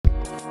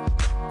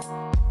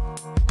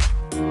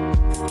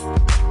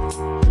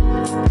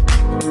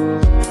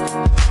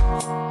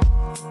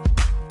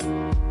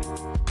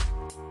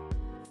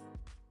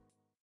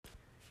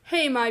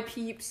my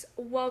peeps,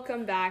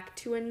 welcome back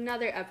to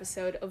another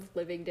episode of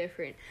Living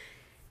Different.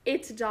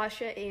 It's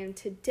Dasha, and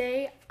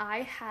today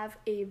I have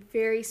a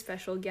very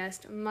special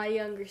guest, my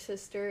younger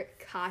sister,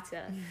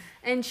 Kata.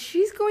 And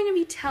she's going to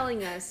be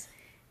telling us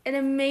an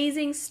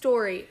amazing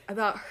story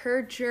about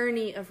her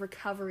journey of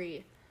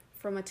recovery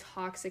from a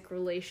toxic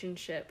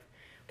relationship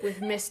with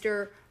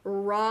Mr.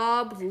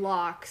 Rob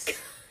Locks.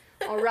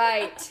 All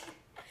right,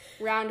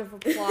 round of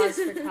applause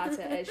for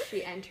Kata as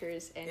she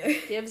enters and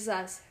gives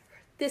us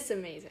this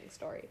amazing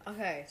story.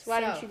 Okay, so why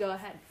don't you go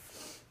ahead?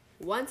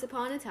 Once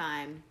upon a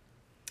time,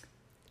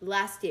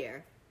 last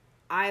year,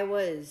 I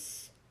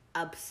was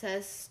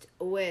obsessed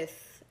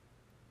with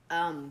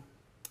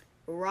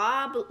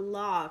Rob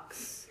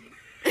Locks.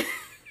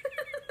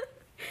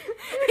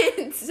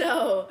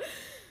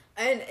 and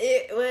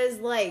it was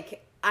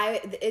like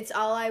it's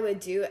all I would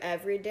do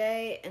every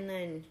day, and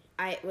then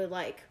I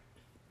wouldn't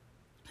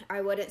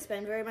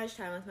spend very much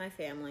time with my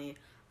family.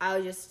 I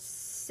would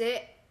just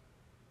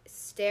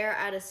stare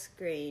at a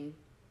screen,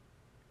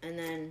 and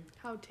then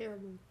How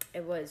terrible.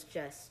 it was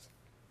just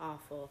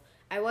awful.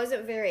 I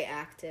wasn't very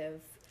active.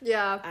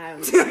 Yeah.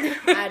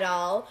 At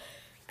all.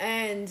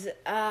 And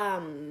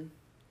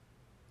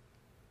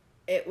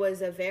it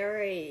was a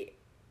very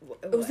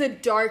It was a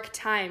dark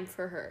time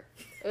for her.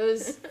 It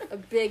was a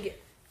big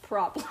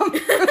problem.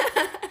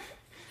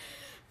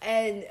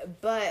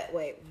 But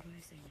wait, what do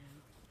I say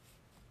now?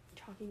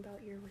 Talking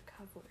about your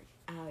recovery.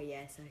 Oh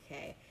yes,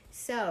 okay.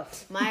 So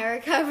my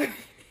recovery.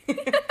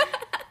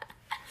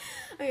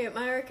 Okay,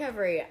 my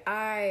recovery.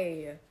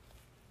 I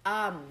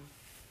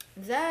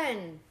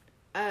then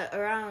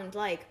around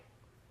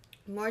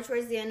more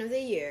towards the end of the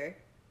year,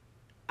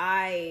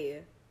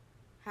 I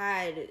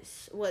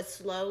was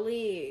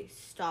slowly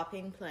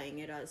stopping playing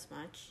it as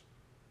much,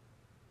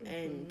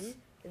 and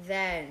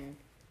then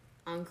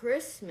on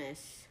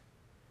Christmas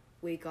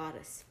we got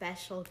a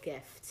special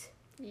gift.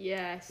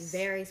 Yes.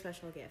 Very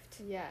special gift.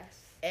 Yes.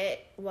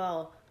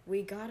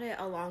 We got it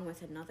along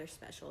with another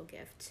special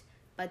gift.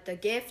 But the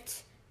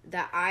gift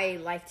that I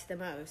liked the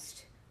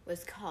most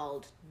was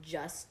called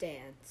Just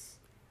Dance.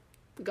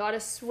 We got a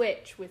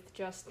Switch with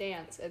Just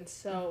Dance, and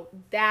so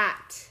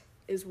that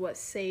is what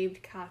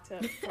saved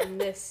Kata from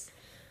this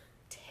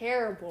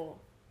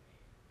terrible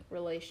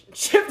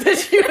relationship that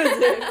she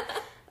was in.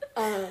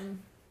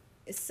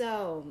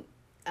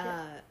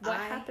 What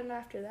happened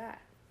after that?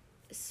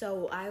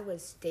 So I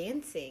was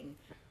dancing,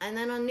 and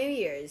then on New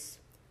Year's,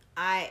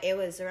 it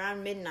was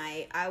around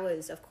midnight. I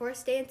was, of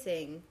course,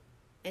 dancing,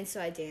 and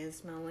so I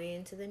danced my way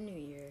into the New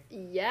Year.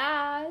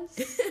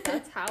 Yes,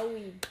 that's how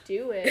we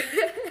do it.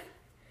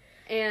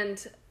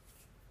 And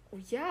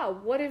yeah,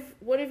 what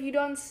have you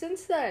done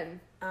since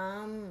then?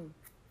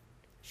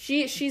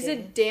 She's a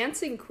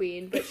dancing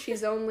queen, but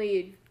she's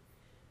only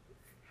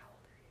how old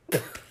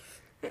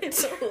are you?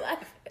 It's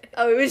 11.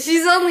 Oh,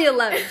 she's only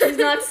 11. She's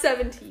not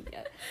 17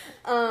 yet.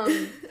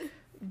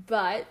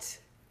 But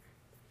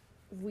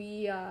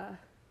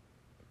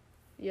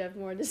you have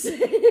more to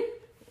say.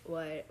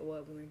 What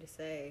more to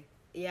say?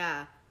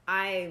 Yeah,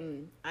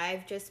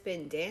 I've just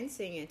been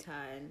dancing a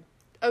ton.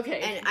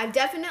 Okay. And I've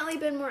definitely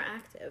been more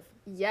active.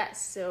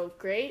 Yes, so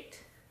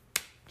great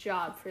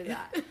job for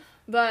that.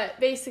 But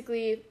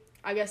basically,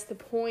 I guess the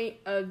point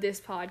of this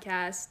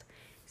podcast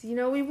is,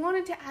 we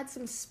wanted to add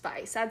some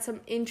spice, add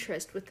some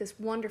interest with this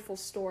wonderful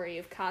story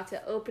of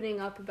Kata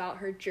opening up about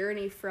her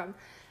journey from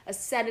a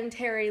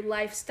sedentary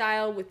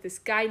lifestyle with this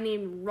guy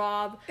named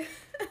Rob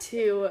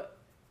to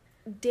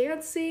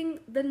dancing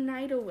the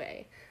night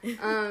away.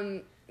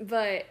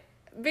 But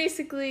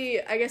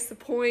basically, I guess the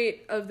point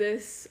of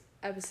this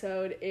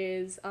episode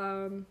is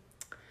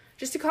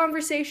just a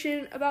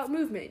conversation about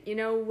movement,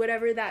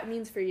 whatever that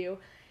means for you.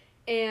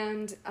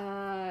 And,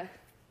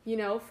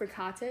 for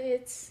Kata,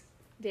 it's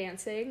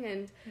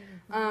dancing.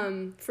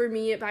 And for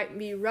me, it might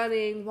be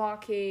running,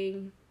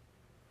 walking,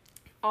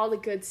 all the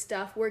good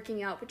stuff,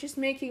 working out, but just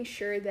making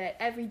sure that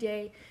every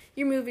day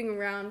you're moving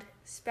around,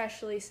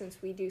 especially since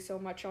we do so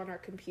much on our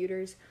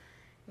computers.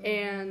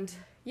 And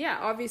yeah,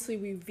 obviously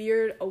we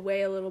veered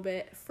away a little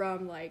bit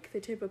from the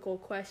typical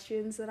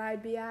questions that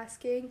I'd be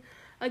asking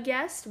a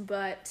guest,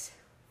 but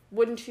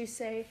wouldn't you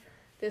say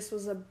this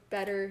was a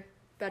better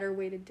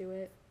way to do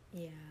it?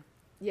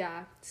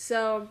 Yeah.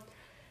 So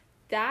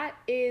that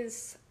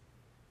is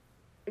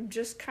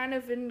just kind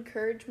of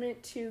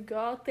encouragement to go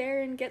out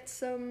there and get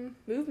some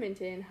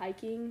movement in,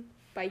 hiking,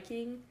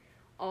 biking,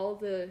 all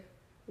the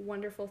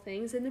wonderful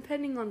things. And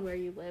depending on where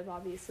you live,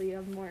 obviously you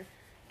have more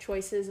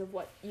choices of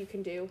what you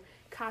can do.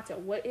 Kata,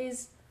 what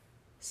is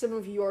some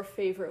of your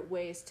favorite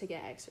ways to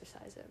get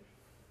exercise in?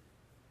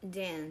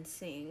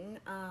 Dancing.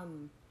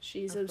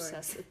 She's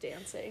obsessed with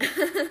dancing.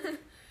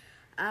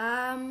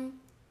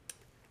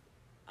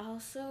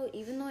 Also,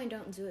 even though I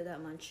don't do it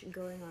that much,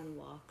 going on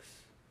walks.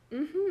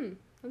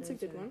 That's a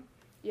good one.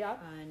 Yeah.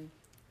 Fun.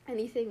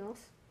 Anything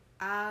else?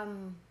 I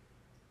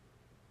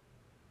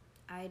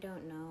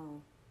don't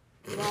know.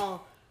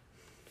 Well,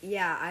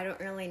 yeah, I don't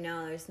really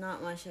know. There's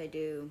not much I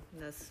do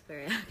that's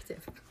very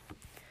active.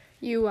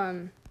 You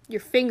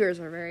your fingers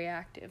are very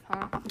active,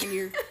 huh?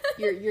 You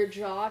Your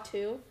jaw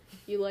too.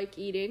 You like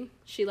eating.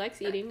 She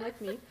likes eating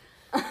like me.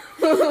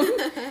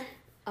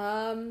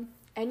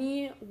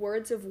 Any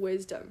words of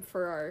wisdom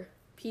for our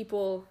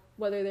people,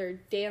 whether they're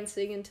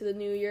dancing into the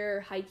new year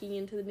or hiking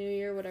into the new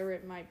year, whatever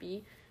it might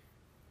be?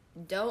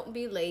 Don't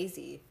be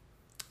lazy.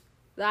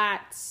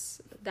 That's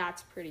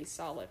pretty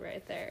solid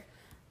right there,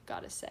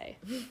 gotta say.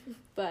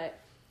 But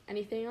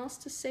anything else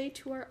to say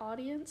to our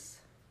audience?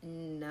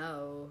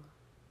 No.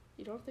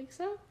 You don't think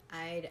so?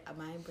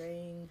 My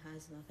brain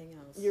has nothing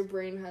else. Your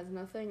brain has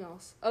nothing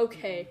else.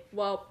 Okay,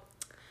 well,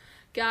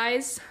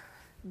 guys,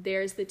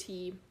 there's the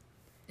tea.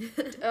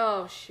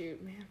 Oh,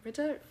 shoot, man. Why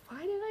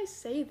did I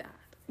say that?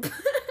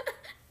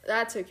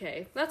 That's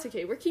okay.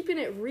 We're keeping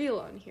it real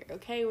on here,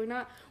 okay? We're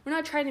not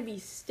trying to be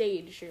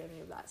staged or any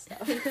of that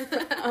stuff.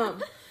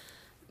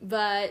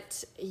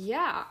 But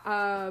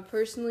yeah,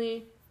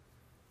 personally,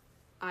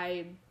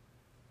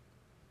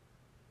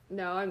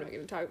 no, I'm not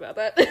going to talk about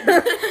that.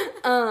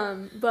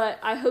 But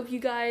I hope you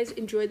guys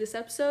enjoyed this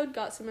episode,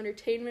 got some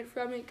entertainment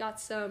from it, got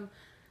some,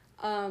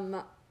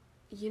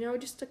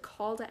 just a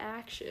call to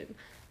action,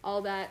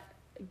 all that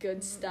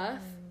good stuff.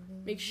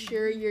 Make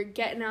sure you're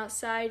getting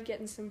outside,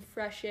 getting some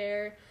fresh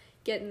air,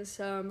 getting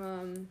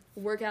some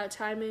workout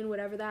time in,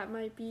 whatever that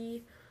might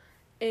be.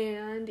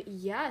 And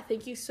yeah,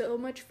 thank you so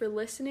much for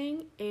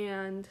listening.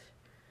 And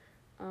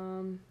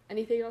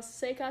anything else to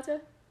say,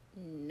 Kata?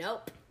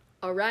 Nope.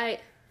 All right.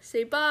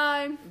 Say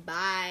bye.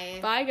 Bye.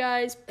 Bye,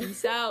 guys.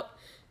 Peace out.